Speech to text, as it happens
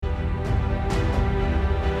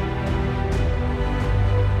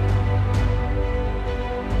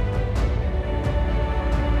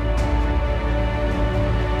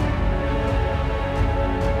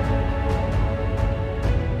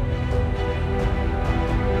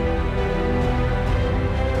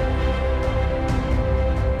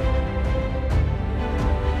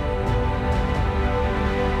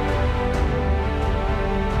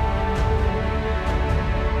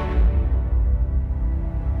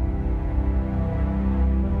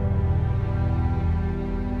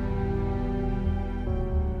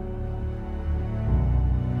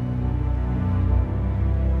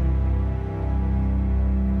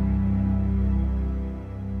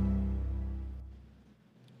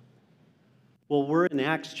Well, we're in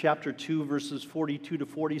Acts chapter 2, verses 42 to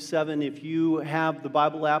 47. If you have the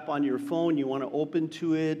Bible app on your phone, you want to open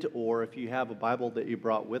to it, or if you have a Bible that you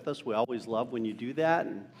brought with us, we always love when you do that.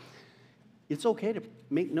 And it's okay to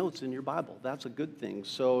make notes in your Bible. That's a good thing.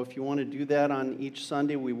 So if you want to do that on each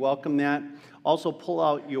Sunday, we welcome that. Also, pull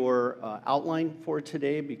out your outline for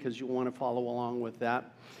today because you want to follow along with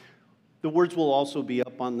that. The words will also be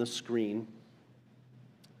up on the screen.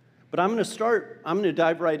 But I'm going to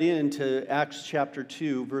dive right into Acts chapter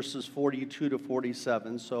 2, verses 42 to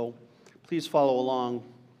 47. So please follow along.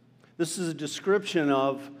 This is a description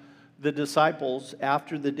of the disciples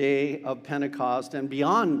after the day of Pentecost and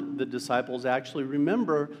beyond the disciples. Actually,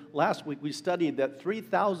 remember last week we studied that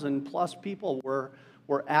 3,000 plus people were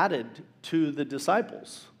added to the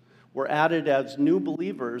disciples, were added as new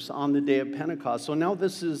believers on the day of Pentecost. So now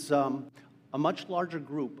this is a much larger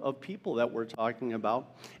group of people that we're talking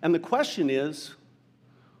about. And the question is,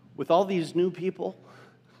 with all these new people,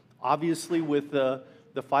 obviously with the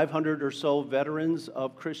 500 or so veterans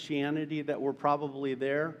of Christianity that were probably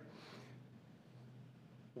there,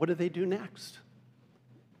 what do they do next?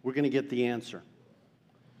 We're going to get the answer.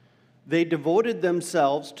 They devoted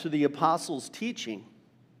themselves to the apostles' teaching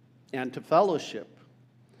and to fellowship,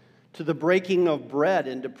 to the breaking of bread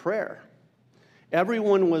and to prayer.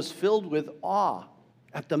 Everyone was filled with awe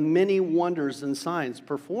at the many wonders and signs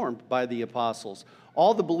performed by the apostles.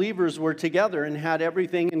 All the believers were together and had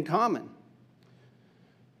everything in common.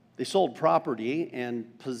 They sold property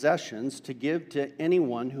and possessions to give to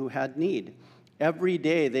anyone who had need. Every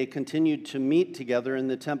day they continued to meet together in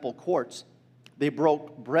the temple courts. They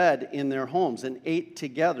broke bread in their homes and ate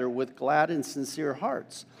together with glad and sincere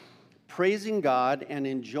hearts, praising God and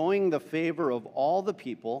enjoying the favor of all the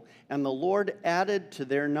people, and the Lord added to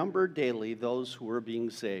their number daily those who were being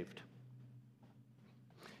saved.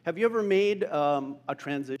 Have you ever made a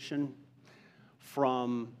transition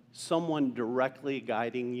from someone directly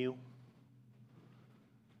guiding you?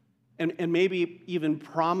 And maybe even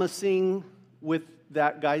promising with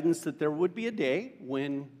that guidance that there would be a day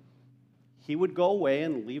when he would go away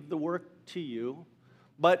and leave the work to you,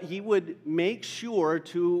 but he would make sure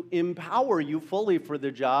to empower you fully for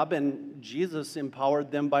the job, and Jesus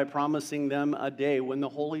empowered them by promising them a day when the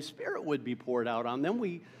Holy Spirit would be poured out on them.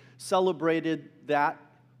 We celebrated that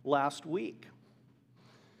last week.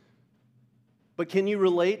 But can you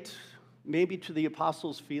relate maybe to the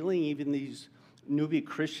apostles' feeling, even these newbie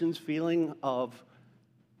Christians' feeling of,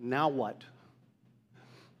 now what?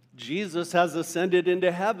 Jesus has ascended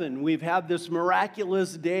into heaven. We've had this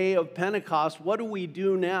miraculous day of Pentecost. What do we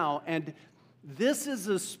do now? And this is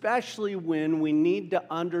especially when we need to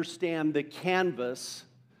understand the canvas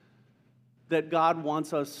that God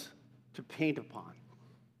wants us to paint upon.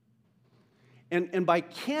 And by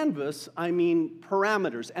canvas, I mean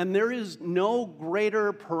parameters. And there is no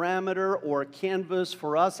greater parameter or canvas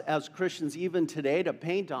for us as Christians even today to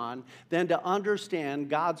paint on than to understand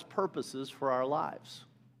God's purposes for our lives.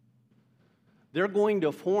 They're going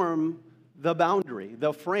to form the boundary,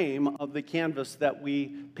 the frame of the canvas that we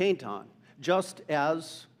paint on. Just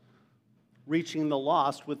as reaching the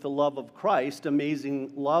lost with the love of Christ,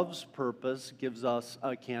 Amazing Love's purpose gives us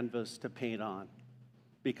a canvas to paint on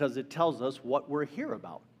because it tells us what we're here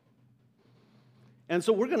about. And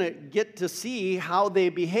so we're going to get to see how they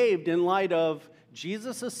behaved in light of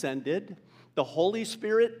Jesus ascended, the Holy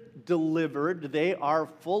Spirit delivered, they are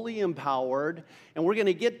fully empowered, and we're going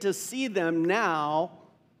to get to see them now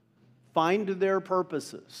find their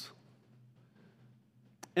purposes.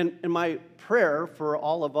 And my prayer for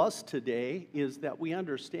all of us today is that we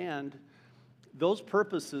understand those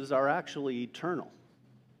purposes are actually eternal.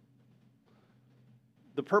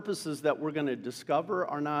 The purposes that we're going to discover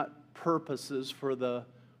are not purposes for the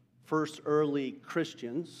first early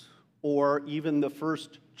Christians or even the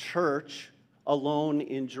first church alone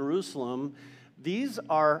in Jerusalem. These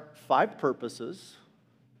are 5 purposes,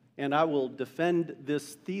 and I will defend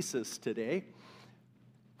this thesis today.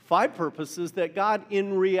 5 purposes that God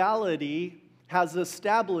in reality has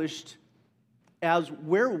established as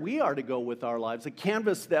where we are to go with our lives, a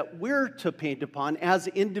canvas that we're to paint upon as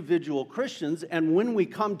individual Christians, and when we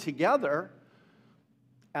come together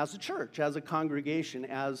as a church, as a congregation,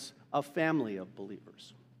 as a family of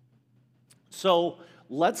believers. So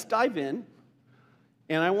let's dive in.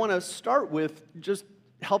 And I want to start with just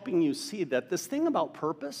helping you see that this thing about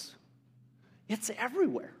purpose, it's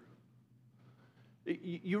everywhere.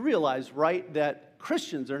 You realize, right, that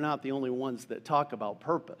Christians are not the only ones that talk about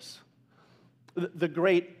purpose. The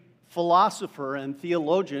great philosopher and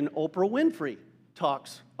theologian Oprah Winfrey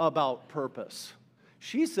talks about purpose.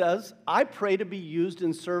 She says, I pray to be used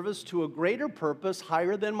in service to a greater purpose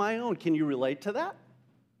higher than my own. Can you relate to that?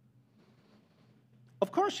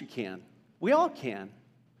 Of course you can. We all can.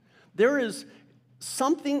 There is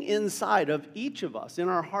something inside of each of us, in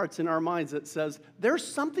our hearts, in our minds, that says there's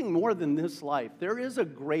something more than this life. There is a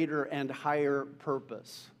greater and higher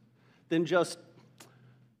purpose than just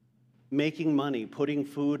making money, putting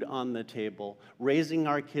food on the table, raising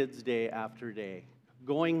our kids day after day,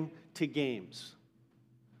 going to games.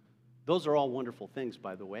 Those are all wonderful things,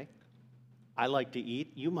 by the way. I like to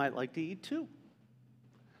eat. You might like to eat too.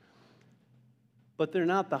 But they're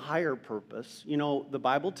not the higher purpose. You know, the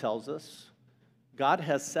Bible tells us God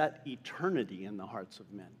has set eternity in the hearts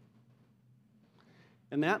of men.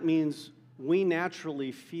 And that means we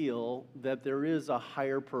naturally feel that there is a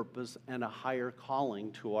higher purpose and a higher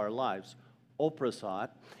calling to our lives. Oprah saw it.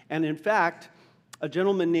 And in fact, a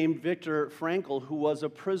gentleman named Viktor Frankl, who was a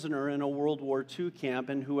prisoner in a World War II camp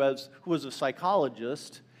and who was a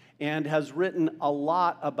psychologist and has written a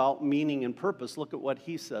lot about meaning and purpose. Look at what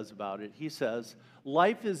he says about it. He says,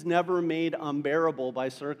 life is never made unbearable by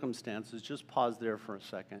circumstances. Just pause there for a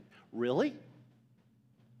second. Really?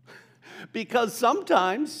 Because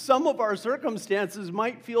sometimes some of our circumstances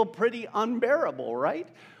might feel pretty unbearable, right?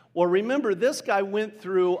 Well, remember, this guy went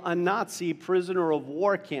through a Nazi prisoner of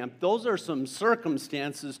war camp. Those are some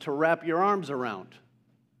circumstances to wrap your arms around.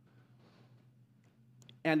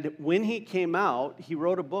 And when he came out, he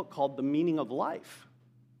wrote a book called The Meaning of Life.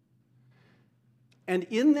 And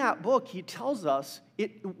in that book, he tells us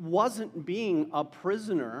it wasn't being a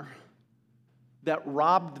prisoner that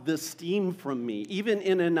robbed the steam from me, even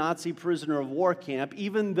in a Nazi prisoner of war camp,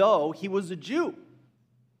 even though he was a Jew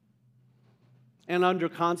and under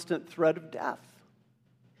constant threat of death.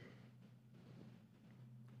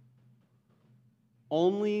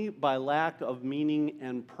 Only by lack of meaning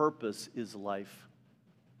and purpose is life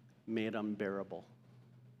made unbearable.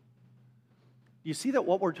 You see that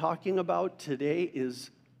what we're talking about today is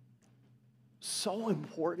so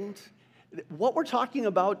important? What we're talking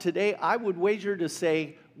about today, I would wager to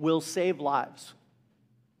say, will save lives.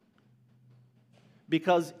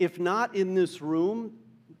 Because if not in this room,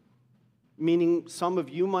 meaning some of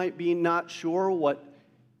you might be not sure what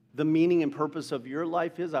the meaning and purpose of your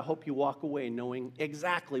life is, I hope you walk away knowing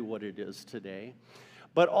exactly what it is today.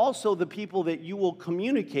 But also the people that you will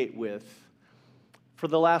communicate with. For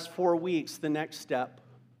the last 4 weeks, the next step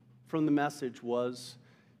from the message was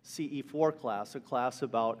CE4 class, a class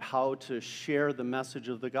about how to share the message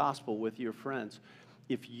of the gospel with your friends.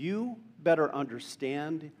 If you better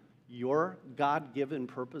understand your God-given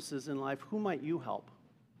purposes in life, who might you help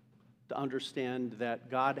to understand that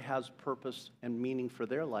God has purpose and meaning for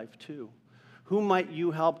their life too? Who might you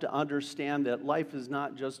help to understand that life is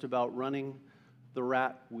not just about running the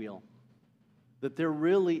rat wheel? That there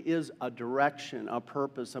really is a direction, a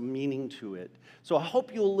purpose, a meaning to it. So I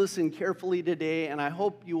hope you'll listen carefully today, and I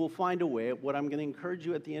hope you will find a way. What I'm going to encourage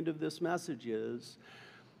you at the end of this message is,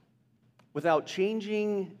 without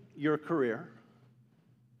changing your career,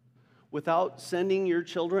 without sending your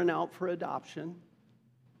children out for adoption,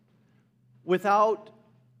 without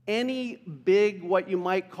any big, what you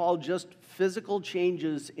might call just physical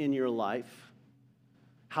changes in your life,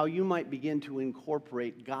 how you might begin to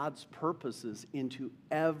incorporate God's purposes into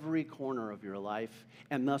every corner of your life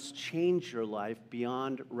and thus change your life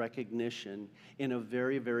beyond recognition in a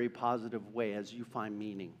very, very positive way as you find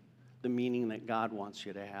meaning, the meaning that God wants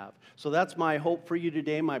you to have. So that's my hope for you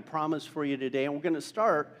today, my promise for you today. And we're going to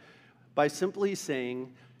start by simply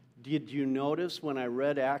saying, did you notice when I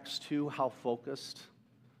read Acts 2 how focused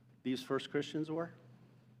these first Christians were?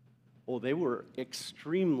 Oh, they were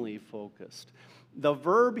extremely focused. The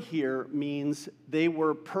verb here means they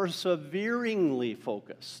were perseveringly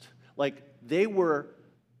focused. Like they were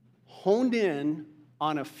honed in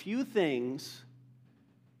on a few things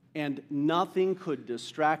and nothing could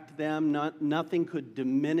distract them, nothing could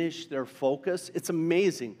diminish their focus. It's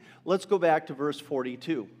amazing. Let's go back to verse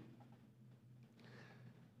 42.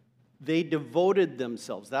 They devoted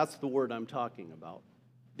themselves. That's the word I'm talking about.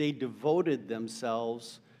 They devoted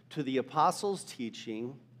themselves to the apostles'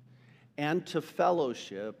 teaching and to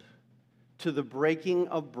fellowship, to the breaking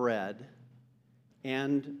of bread,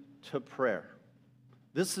 and to prayer.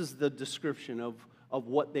 This is the description of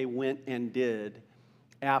what they went and did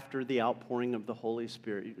after the outpouring of the Holy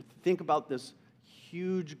Spirit. Think about this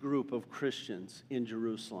huge group of Christians in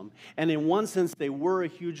Jerusalem. And in one sense, they were a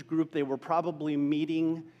huge group. They were probably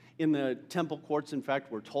meeting in the temple courts. In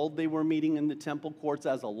fact, we're told they were meeting in the temple courts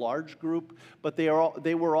as a large group, but they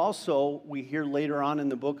were also, we hear later on in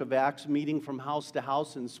the book of Acts, meeting from house to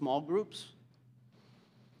house in small groups.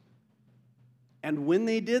 And when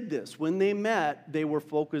they did this, when they met, they were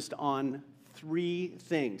focused on three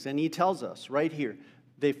things. And he tells us right here,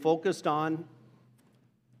 they focused on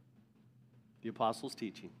the apostles'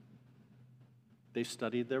 teaching. They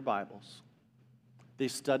studied their Bibles. They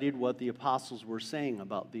studied what the apostles were saying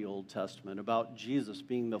about the Old Testament, about Jesus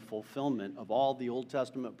being the fulfillment of all the Old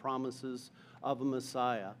Testament promises of a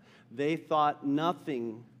Messiah. They thought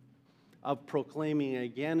nothing of proclaiming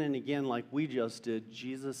again and again, like we just did,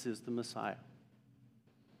 Jesus is the Messiah.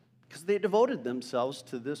 Because they devoted themselves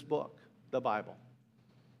to this book, the Bible.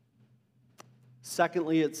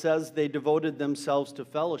 Secondly, it says they devoted themselves to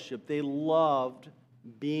fellowship. They loved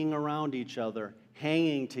being around each other,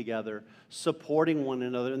 hanging together, supporting one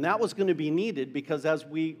another. And that was going to be needed because as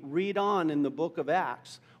we read on in the book of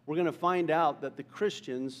Acts, we're going to find out that the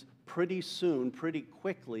Christians pretty soon, pretty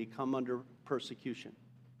quickly come under persecution.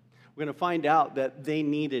 We're going to find out that they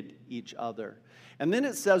needed each other. And then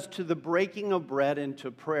it says to the breaking of bread and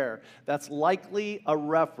to prayer. That's likely a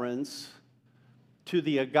reference to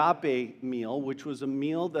the agape meal, which was a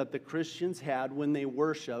meal that the Christians had when they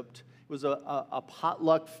worshiped. It was a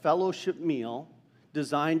potluck fellowship meal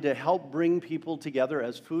designed to help bring people together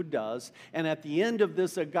as food does. And at the end of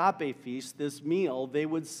this agape feast, this meal, they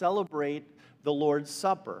would celebrate the Lord's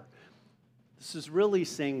Supper. This is really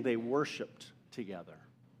saying they worshiped together.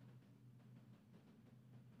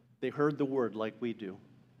 They heard the word like we do.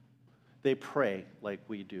 They pray like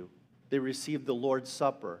we do. They receive the Lord's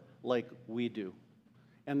Supper like we do.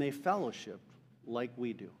 And they fellowship like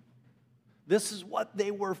we do. This is what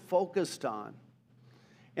they were focused on.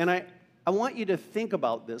 And I want you to think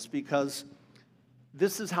about this because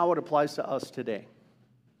this is how it applies to us today.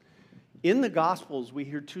 In the Gospels, we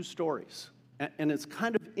hear two stories. And it's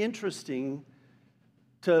kind of interesting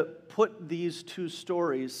to put these two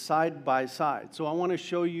stories side by side. So I want to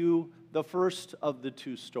show you the first of the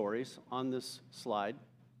two stories on this slide.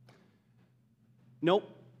 Nope,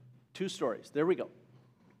 two stories. There we go.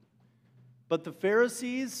 But the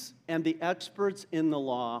Pharisees and the experts in the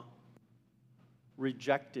law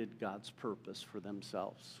rejected God's purpose for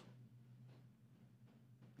themselves.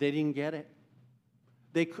 They didn't get it.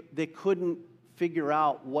 They couldn't figure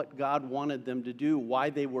out what God wanted them to do, why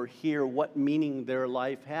they were here, what meaning their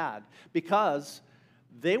life had, because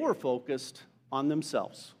they were focused on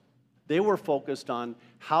themselves. They were focused on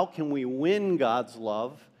how can we win God's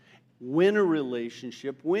love, win a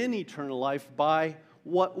relationship, win eternal life by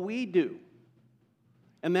what we do.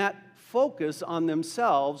 And that focus on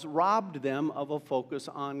themselves robbed them of a focus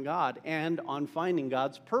on God and on finding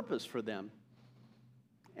God's purpose for them.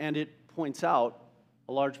 And it points out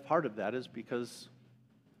a large part of that is because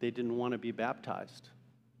they didn't want to be baptized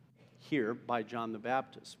here by John the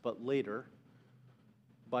Baptist, but later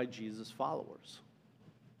by Jesus' followers.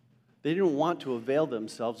 They didn't want to avail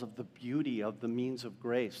themselves of the beauty of the means of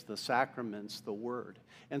grace, the sacraments, the word.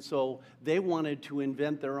 And so they wanted to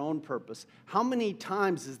invent their own purpose. How many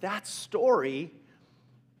times is that story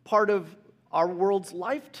part of our world's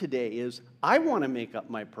life today is, I want to make up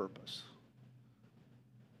my purpose,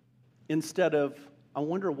 instead of, I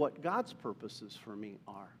wonder what God's purposes for me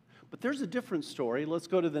are. But there's a different story. Let's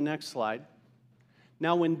go to the next slide.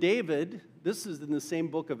 Now when David, this is in the same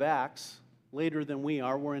book of Acts, later than we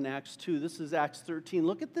are, we're in Acts 2. This is Acts 13.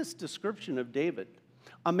 Look at this description of David.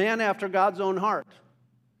 A man after God's own heart.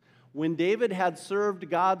 When David had served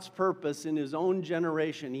God's purpose in his own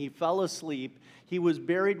generation, he fell asleep. He was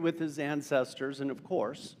buried with his ancestors, and of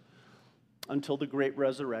course, until the great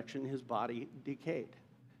resurrection, his body decayed.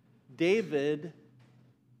 David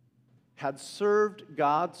had served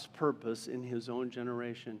God's purpose in his own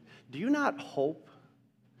generation. Do you not hope?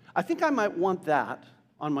 I think I might want that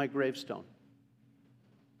on my gravestone.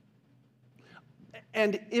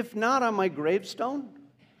 And if not on my gravestone,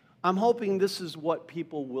 I'm hoping this is what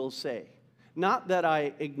people will say. Not that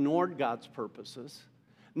I ignored God's purposes,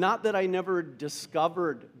 not that I never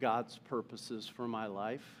discovered God's purposes for my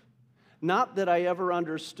life, not that I ever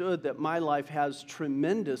understood that my life has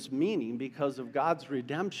tremendous meaning because of God's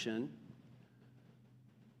redemption,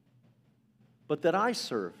 but that I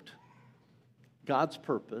served God's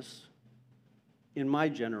purpose in my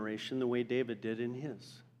generation the way David did in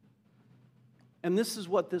his. And this is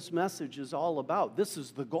what this message is all about. This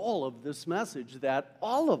is the goal of this message, that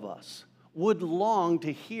all of us would long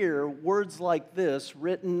to hear words like this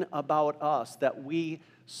written about us, that we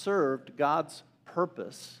served God's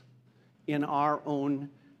purpose in our own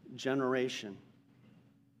generation.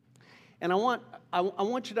 And I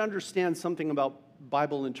want you to understand something about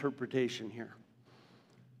Bible interpretation here.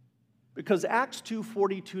 Because Acts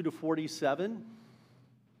 2:42 to 47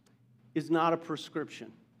 is not a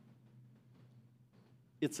prescription.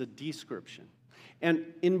 It's a description. And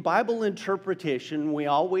in Bible interpretation, we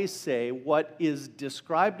always say what is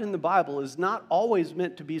described in the Bible is not always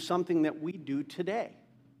meant to be something that we do today.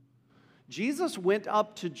 Jesus went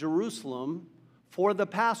up to Jerusalem for the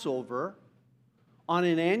Passover on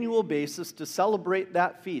an annual basis to celebrate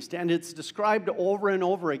that feast. And it's described over and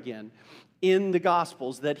over again in the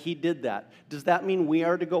Gospels that he did that. Does that mean we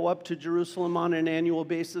are to go up to Jerusalem on an annual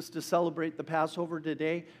basis to celebrate the Passover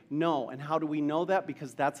today? No. And how do we know that?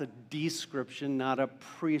 Because that's a description, not a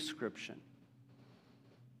prescription.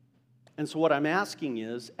 And so what I'm asking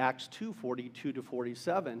is, Acts 2:42 to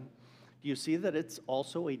 47, do you see that it's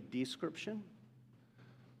also a description?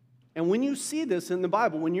 And when you see this in the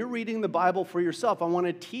Bible, when you're reading the Bible for yourself, I want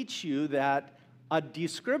to teach you that a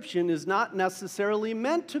description is not necessarily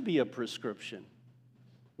meant to be a prescription.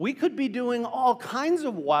 We could be doing all kinds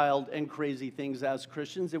of wild and crazy things as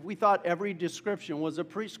Christians if we thought every description was a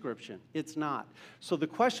prescription. It's not. So the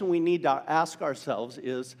question we need to ask ourselves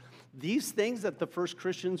is, these things that the first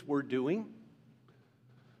Christians were doing,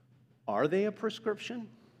 are they a prescription?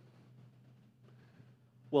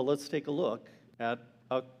 Well, let's take a look at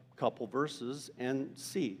a couple verses and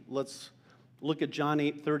see. Let's look at John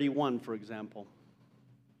 8:31, for example.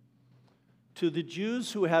 To the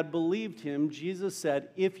Jews who had believed him, Jesus said,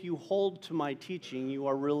 if you hold to my teaching, you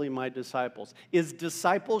are really my disciples. Is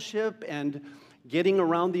discipleship and getting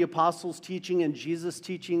around the apostles' teaching and Jesus'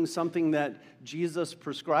 teaching something that Jesus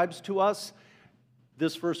prescribes to us?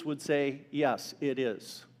 This verse would say, yes, it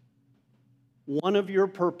is. One of your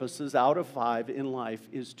purposes out of 5 in life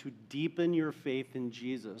is to deepen your faith in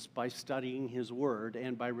Jesus by studying his word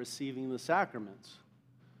and by receiving the sacraments.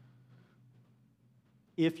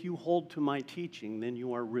 If you hold to my teaching, then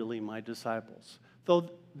you are really my disciples.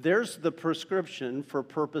 So there's the prescription for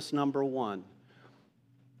purpose number 1.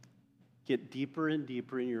 Get deeper and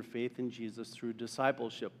deeper in your faith in Jesus through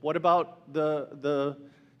discipleship. What about the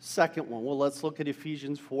second one? Well, let's look at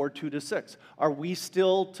Ephesians 4:2 to 6. Are we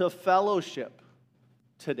still to fellowship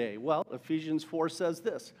today? Well, Ephesians 4 says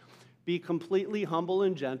this. Be completely humble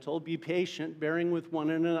and gentle. Be patient, bearing with one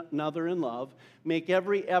another in love. Make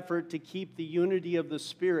every effort to keep the unity of the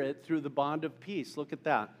Spirit through the bond of peace. Look at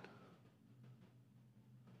that.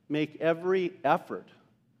 Make every effort.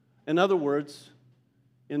 In other words,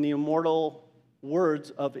 in the immortal words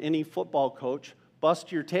of any football coach,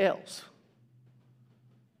 bust your tails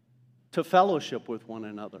to fellowship with one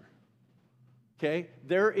another. Okay?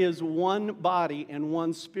 There is one body and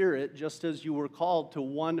one spirit, just as you were called to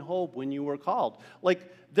one hope when you were called.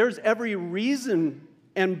 Like, there's every reason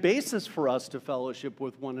and basis for us to fellowship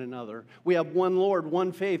with one another. We have one Lord,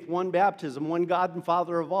 one faith, one baptism, one God and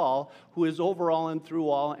Father of all, who is over all and through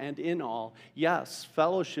all and in all. Yes,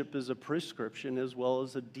 fellowship is a prescription as well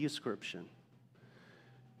as a description.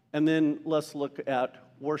 And then let's look at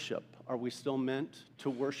worship. Are we still meant to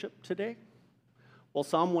worship today? Well,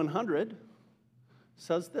 Psalm 100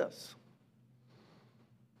 says this.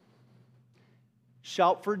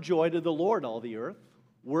 Shout for joy to the Lord, all the earth.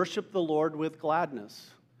 Worship the Lord with gladness.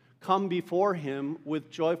 Come before him with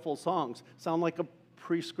joyful songs. Sound like a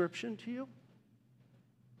prescription to you?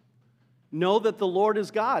 Know that the Lord is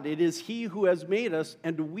God. It is he who has made us,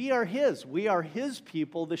 and we are his. We are his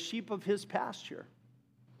people, the sheep of his pasture.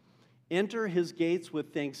 Enter his gates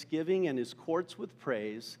with thanksgiving and his courts with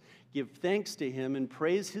praise. Give thanks to him and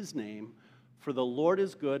praise his name. For the Lord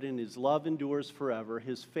is good, and his love endures forever.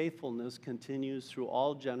 His faithfulness continues through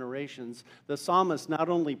all generations. The psalmist not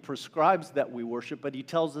only prescribes that we worship, but he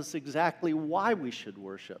tells us exactly why we should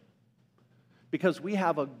worship. Because we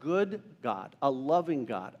have a good God, a loving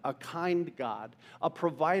God, a kind God, a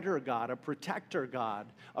provider God, a protector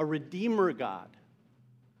God, a redeemer God.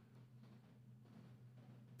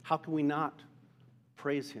 How can we not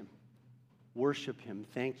praise him, worship him,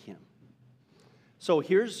 thank him? So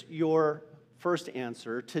here's your first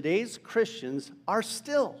answer. Today's Christians are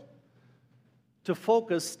still to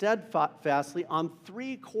focus steadfastly on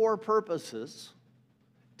 3 core purposes: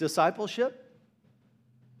 discipleship,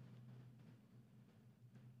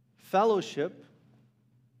 fellowship,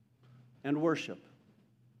 and worship.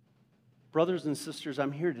 Brothers and sisters,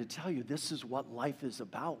 I'm here to tell you this is what life is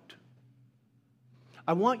about.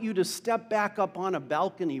 I want you to step back up on a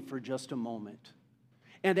balcony for just a moment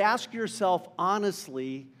and ask yourself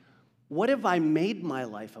honestly, what have I made my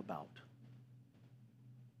life about?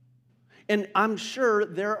 And I'm sure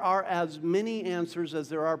there are as many answers as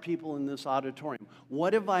there are people in this auditorium.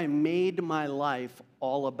 What have I made my life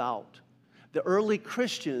all about? The early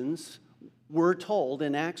Christians were told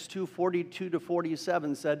in Acts 2:42 to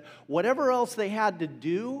 47 said, whatever else they had to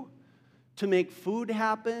do to make food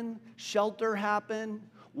happen, shelter happen,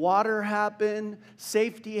 water happen,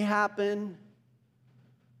 safety happen,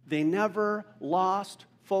 They never lost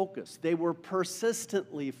focus. They were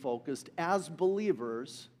persistently focused as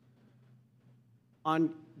believers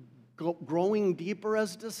on growing deeper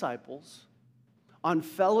as disciples, on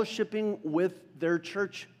fellowshipping with their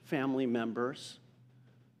church family members,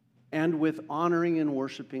 and with honoring and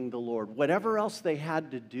worshiping the Lord. Whatever else they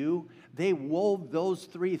had to do, they wove those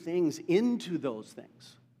three things into those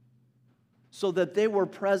things so that they were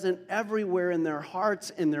present everywhere in their hearts,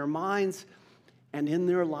 in their minds, and in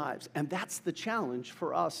their lives. And that's the challenge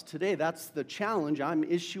for us today. That's the challenge I'm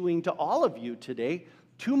issuing to all of you today,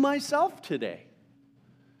 to myself today.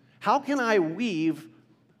 How can I weave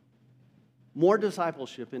more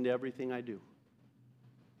discipleship into everything I do?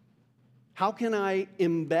 How can I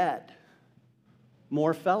embed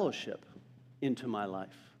more fellowship into my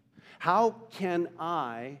life? How can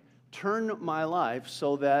I turn my life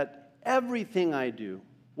so that everything I do,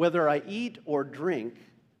 whether I eat or drink,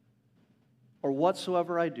 or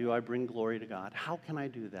whatsoever I do, I bring glory to God? How can I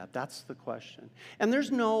do that? That's the question. And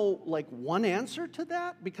there's no one answer to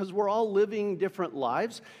that because we're all living different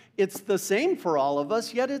lives. It's the same for all of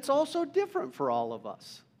us, yet it's also different for all of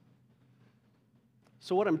us.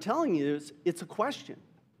 So what I'm telling you is it's a question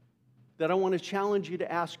that I want to challenge you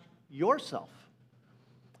to ask yourself.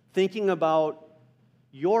 Thinking about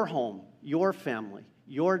your home, your family,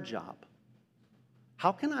 your job.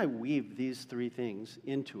 How can I weave these three things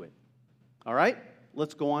into it? All right,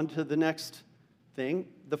 let's go on to the next thing.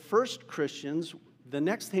 The first Christians, the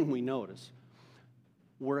next thing we notice,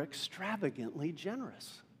 were extravagantly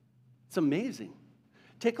generous. It's amazing.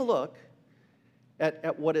 Take a look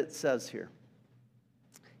at what it says here.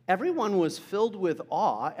 Everyone was filled with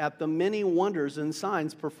awe at the many wonders and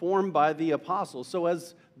signs performed by the apostles. So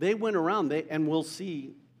as they went around, and we'll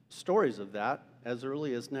see stories of that as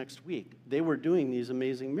early as next week, they were doing these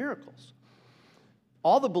amazing miracles.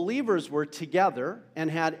 All the believers were together and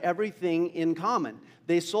had everything in common.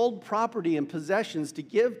 They sold property and possessions to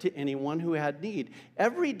give to anyone who had need.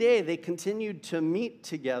 Every day they continued to meet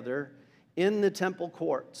together in the temple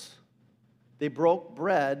courts. They broke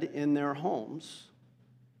bread in their homes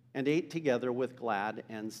and ate together with glad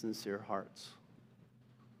and sincere hearts.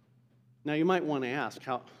 Now you might want to ask,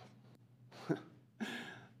 how?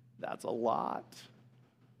 That's a lot.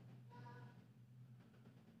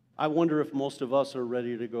 I wonder if most of us are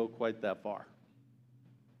ready to go quite that far.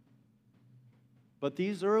 But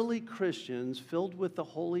these early Christians, filled with the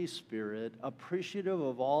Holy Spirit, appreciative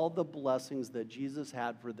of all the blessings that Jesus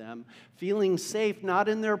had for them, feeling safe not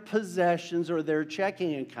in their possessions or their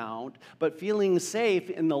checking account, but feeling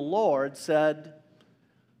safe in the Lord, said,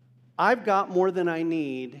 I've got more than I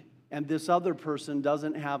need, and this other person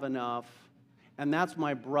doesn't have enough, and that's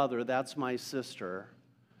my brother, that's my sister.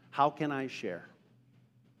 How can I share?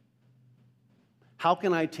 How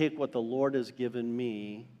can I take what the Lord has given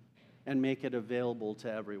me and make it available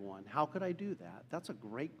to everyone? How could I do that? That's a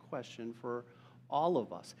great question for all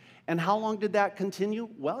of us. And how long did that continue?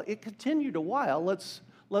 Well, it continued a while. Let's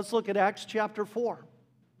look at Acts chapter 4.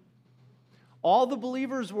 All the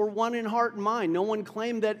believers were one in heart and mind. No one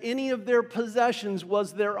claimed that any of their possessions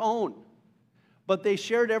was their own, but they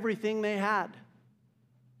shared everything they had.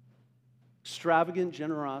 Extravagant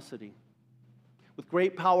generosity. With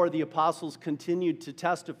great power, the apostles continued to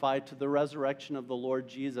testify to the resurrection of the Lord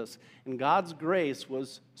Jesus. And God's grace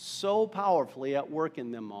was so powerfully at work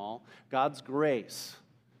in them all. God's grace,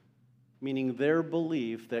 meaning their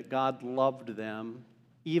belief that God loved them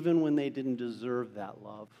even when they didn't deserve that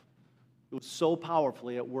love. It was so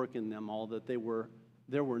powerfully at work in them all that there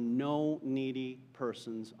were no needy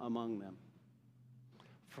persons among them.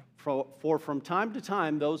 For from time to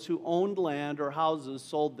time, those who owned land or houses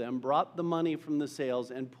sold them, brought the money from the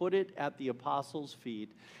sales, and put it at the apostles'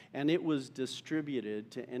 feet, and it was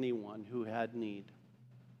distributed to anyone who had need.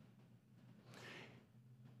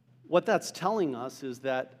 What that's telling us is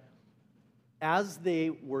that as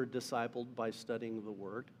they were discipled by studying the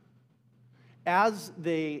Word, as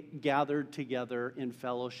they gathered together in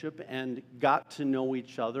fellowship and got to know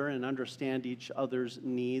each other and understand each other's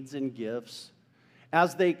needs and gifts,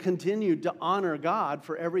 as they continued to honor God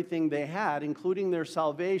for everything they had, including their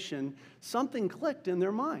salvation, something clicked in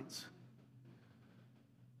their minds.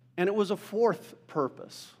 And it was a fourth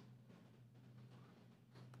purpose.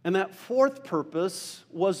 And that fourth purpose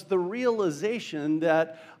was the realization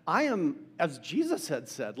that I am, as Jesus had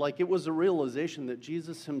said, like it was a realization that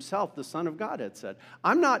Jesus himself, the Son of God, had said,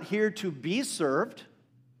 I'm not here to be served.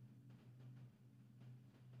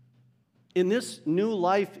 In this new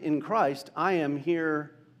life in Christ, I am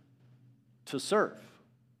here to serve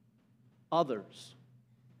others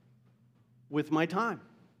with my time,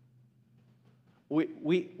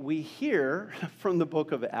 we hear from the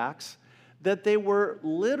book of Acts that they were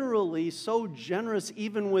literally so generous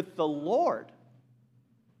even with the Lord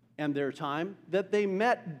and their time that they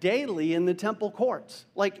met daily in the temple courts.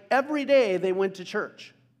 Like every day they went to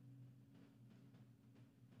church.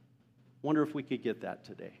 Wonder if we could get that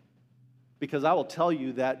today. Because I will tell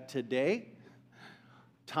you that today,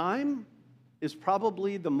 time is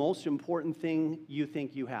probably the most important thing you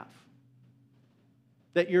think you have.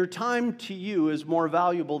 That your time to you is more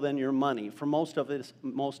valuable than your money. For most of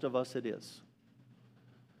us, it is.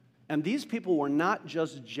 And these people were not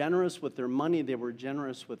just generous with their money, they were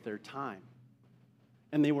generous with their time.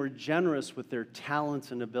 And they were generous with their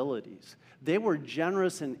talents and abilities. They were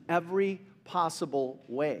generous in every possible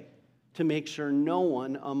way to make sure no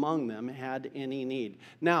one among them had any need.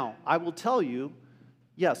 Now, I will tell you,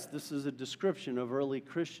 yes, this is a description of early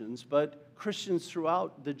Christians, but Christians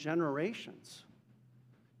throughout the generations,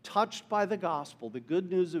 touched by the gospel, the good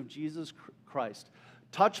news of Jesus Christ,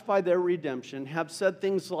 touched by their redemption, have said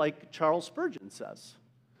things like Charles Spurgeon says,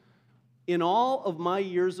 "In all of my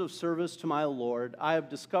years of service to my Lord, I have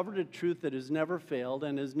discovered a truth that has never failed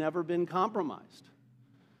and has never been compromised.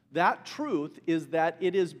 That truth is that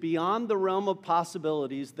it is beyond the realm of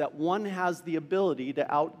possibilities that one has the ability to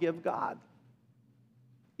outgive God.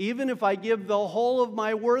 Even if I give the whole of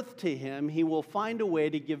my worth to Him, He will find a way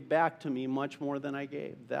to give back to me much more than I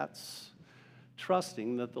gave." That's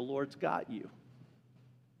trusting that the Lord's got you.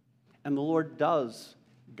 And the Lord does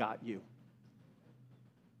got you.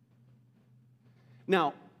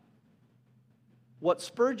 Now, what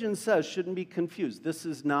Spurgeon says shouldn't be confused. This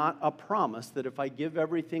is not a promise that if I give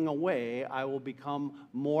everything away, I will become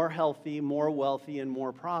more healthy, more wealthy, and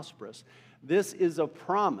more prosperous. This is a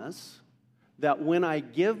promise that when I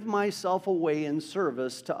give myself away in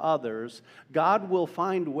service to others, God will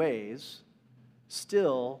find ways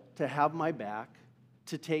still to have my back,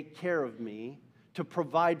 to take care of me, to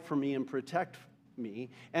provide for me and protect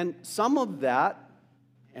me. And some of that,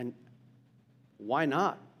 and why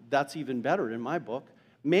not? That's even better in my book,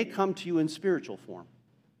 may come to you in spiritual form.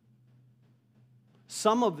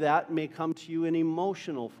 Some of that may come to you in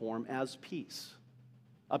emotional form as peace.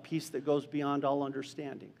 A peace that goes beyond all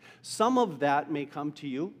understanding. Some of that may come to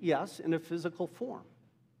you, yes, in a physical form.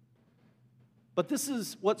 But this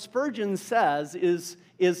is what Spurgeon says is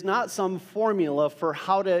not some formula for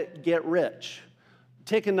how to get rich.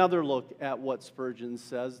 Take another look at what Spurgeon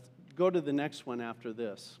says. Go to the next one after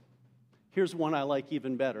this. Here's one I like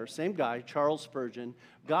even better. Same guy, Charles Spurgeon.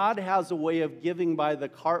 God has a way of giving by the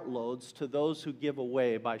cartloads to those who give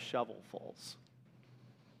away by shovelfuls.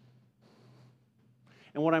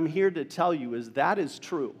 And what I'm here to tell you is that is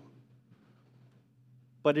true.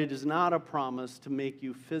 But it is not a promise to make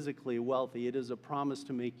you physically wealthy. It is a promise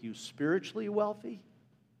to make you spiritually wealthy,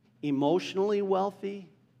 emotionally wealthy,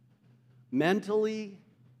 mentally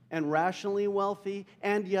and rationally wealthy,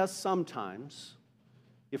 and yes, sometimes,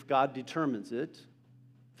 if God determines it,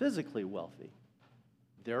 physically wealthy.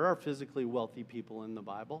 There are physically wealthy people in the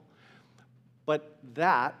Bible, but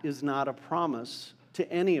that is not a promise to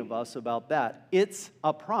any of us about that. It's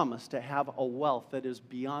a promise to have a wealth that is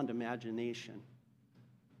beyond imagination,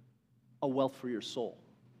 a wealth for your soul.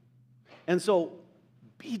 And so,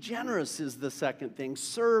 be generous is the second thing.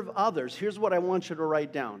 Serve others. Here's what I want you to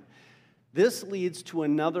write down. This leads to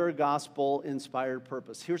another gospel-inspired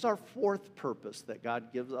purpose. Here's our fourth purpose that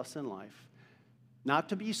God gives us in life. Not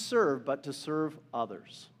to be served, but to serve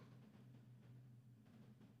others.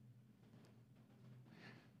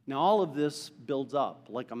 Now, all of this builds up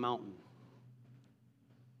like a mountain.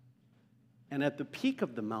 And at the peak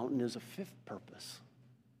of the mountain is a fifth purpose.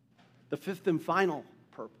 The fifth and final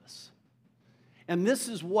purpose. And this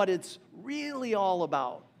is what it's really all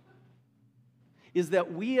about. Is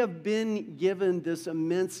that we have been given this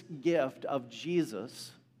immense gift of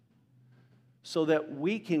Jesus so that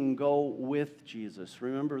we can go with Jesus.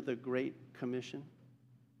 Remember the Great Commission?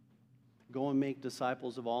 Go and make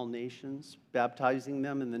disciples of all nations, baptizing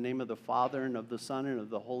them in the name of the Father and of the Son and of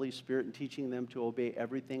the Holy Spirit, and teaching them to obey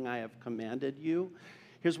everything I have commanded you.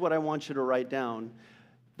 Here's what I want you to write down.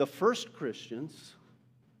 The first Christians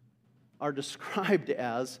are described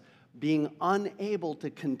as being unable to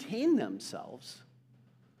contain themselves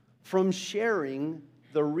from sharing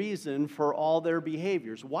the reason for all their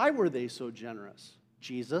behaviors. Why were they so generous?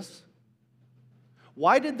 Jesus.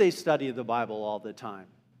 Why did they study the Bible all the time?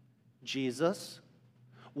 Jesus.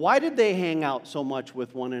 Why did they hang out so much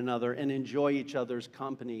with one another and enjoy each other's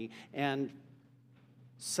company and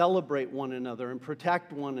celebrate one another and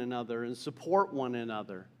protect one another and support one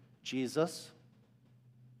another? Jesus.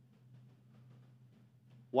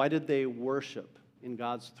 Why did they worship in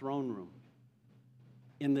God's throne room?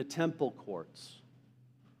 in the temple courts,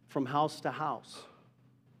 from house to house.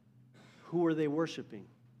 Who were they worshiping?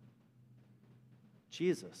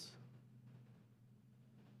 Jesus.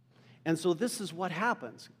 And so this is what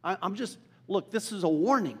happens. Look, this is a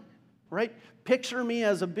warning, right? Picture me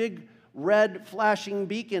as a big red flashing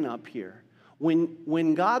beacon up here.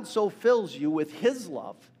 When God so fills you with His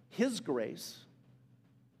love, His grace,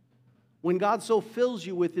 when God so fills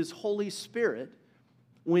you with His Holy Spirit,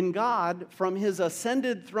 when God from His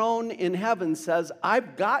ascended throne in heaven says,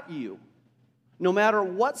 I've got you, no matter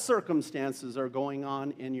what circumstances are going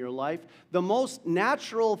on in your life, the most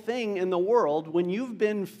natural thing in the world, when you've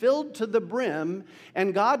been filled to the brim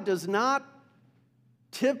and God does not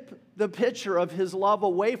tip the pitcher of His love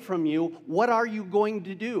away from you, what are you going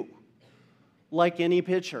to do? Like any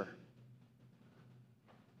pitcher,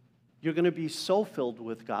 you're going to be so filled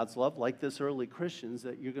with God's love, like this early Christians,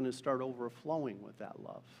 that you're going to start overflowing with that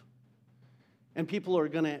love. And people are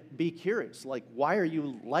going to be curious, like, why are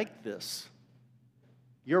you like this?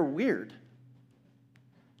 You're weird.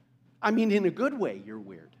 I mean, in a good way, you're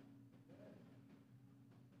weird.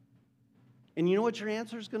 And you know what your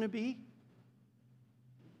answer is going to be?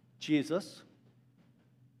 Jesus.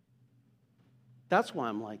 That's why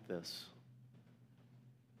I'm like this.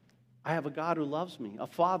 I have a God who loves me, a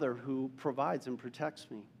Father who provides and protects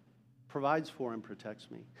me, provides for and protects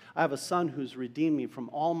me. I have a Son who's redeemed me from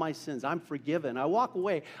all my sins. I'm forgiven. I walk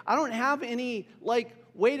away. I don't have any,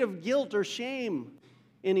 weight of guilt or shame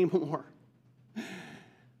anymore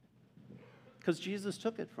because Jesus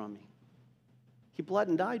took it from me. He bled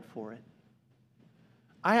and died for it.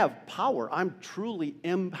 I have power. I'm truly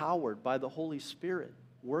empowered by the Holy Spirit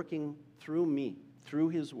working through me, through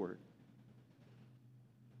His Word.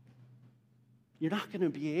 You're not going to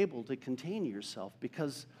be able to contain yourself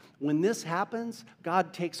because when this happens,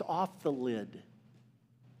 God takes off the lid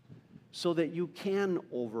so that you can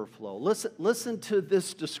overflow. Listen to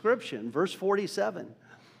this description, verse 47.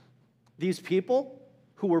 These people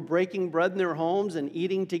who were breaking bread in their homes and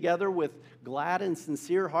eating together with glad and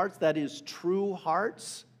sincere hearts, that is, true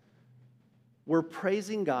hearts, were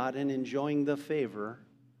praising God and enjoying the favor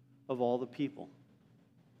of all the people.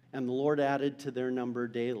 And the Lord added to their number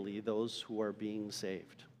daily those who are being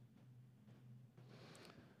saved.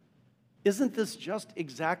 Isn't this just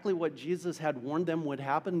exactly what Jesus had warned them would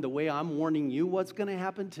happen, the way I'm warning you what's going to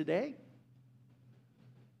happen today?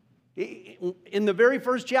 In the very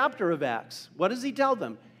first chapter of Acts, what does He tell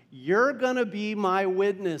them? You're going to be my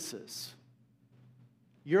witnesses.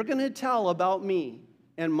 You're going to tell about me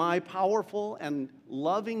and my powerful and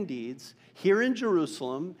loving deeds here in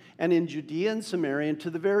Jerusalem and in Judea and Samaria and to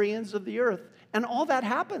the very ends of the earth. And all that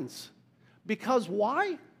happens. Because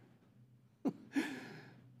why?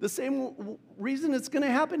 The same reason it's going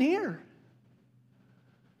to happen here.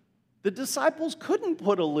 The disciples couldn't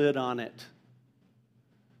put a lid on it.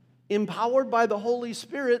 Empowered by the Holy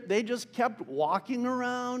Spirit, they just kept walking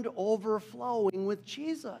around overflowing with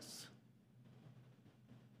Jesus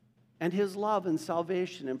and His love and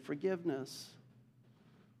salvation and forgiveness.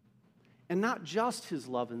 And not just His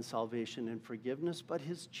love and salvation and forgiveness, but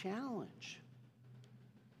His challenge.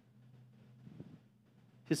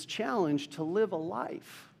 His challenge to live a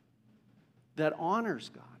life that honors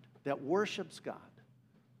God, that worships God.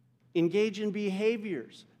 Engage in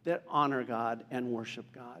behaviors that honor God and worship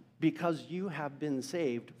God, because you have been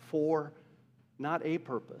saved for not a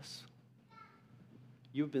purpose.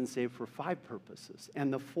 You've been saved for 5 purposes.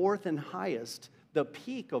 And the fourth and highest, the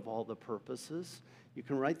peak of all the purposes, you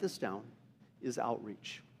can write this down, is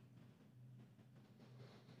outreach.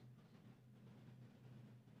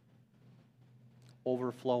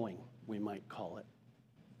 Overflowing, we might call it.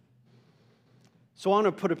 So I want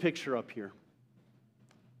to put a picture up here.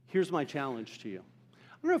 Here's my challenge to you.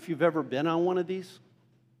 I don't know if you've ever been on one of these.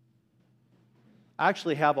 I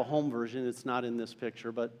actually have a home version. It's not in this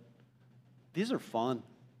picture, but these are fun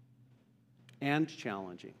and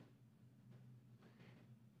challenging.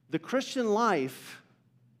 The Christian life,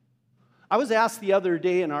 I was asked the other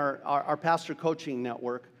day in our pastor coaching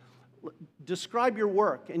network, describe your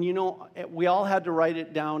work. And you know, we all had to write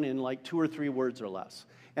it down in 2 or 3 words or less.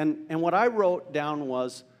 And what I wrote down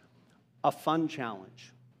was a fun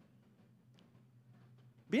challenge.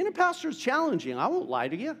 Being a pastor is challenging, I won't lie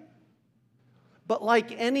to you. But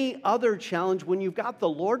like any other challenge, when you've got the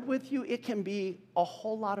Lord with you, it can be a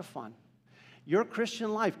whole lot of fun. Your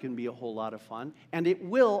Christian life can be a whole lot of fun, and it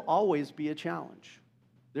will always be a challenge.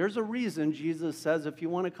 There's a reason Jesus says, if you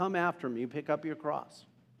want to come after me, pick up your cross.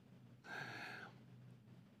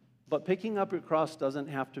 But picking up your cross doesn't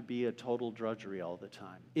have to be a total drudgery all the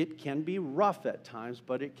time. It can be rough at times,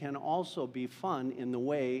 but it can also be fun in the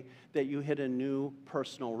way that you hit a new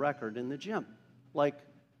personal record in the gym. Like,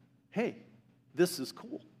 hey, this is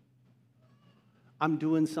cool. I'm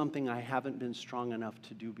doing something I haven't been strong enough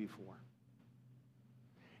to do before.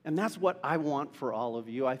 And that's what I want for all of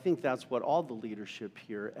you. I think that's what all the leadership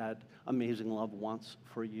here at Amazing Love wants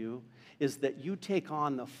for you, is that you take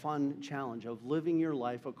on the fun challenge of living your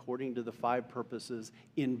life according to the 5 purposes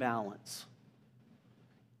in balance.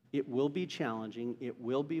 It will be challenging, it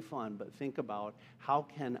will be fun, but think about, how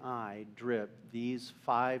can I drip these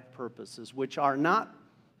 5 purposes, which are not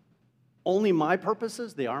only my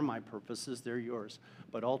purposes, they are my purposes, they're yours,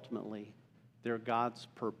 but ultimately, they're God's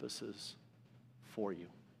purposes for you.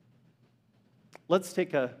 Let's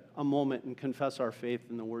take a moment and confess our faith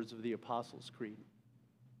in the words of the Apostles' Creed.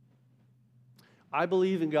 I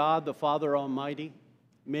believe in God, the Father Almighty,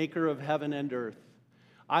 maker of heaven and earth.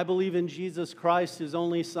 I believe in Jesus Christ, his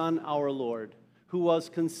only Son, our Lord, who was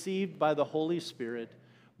conceived by the Holy Spirit,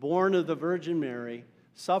 born of the Virgin Mary,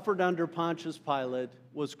 suffered under Pontius Pilate,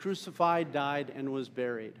 was crucified, died, and was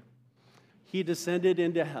buried. He descended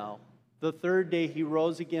into hell. The 3rd day he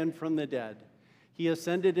rose again from the dead. He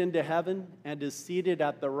ascended into heaven and is seated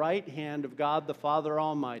at the right hand of God the Father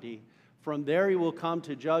Almighty. From there he will come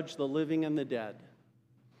to judge the living and the dead.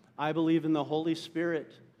 I believe in the Holy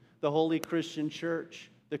Spirit, the holy Christian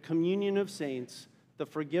church, the communion of saints, the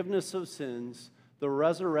forgiveness of sins, the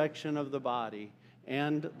resurrection of the body,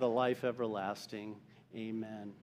 and the life everlasting. Amen.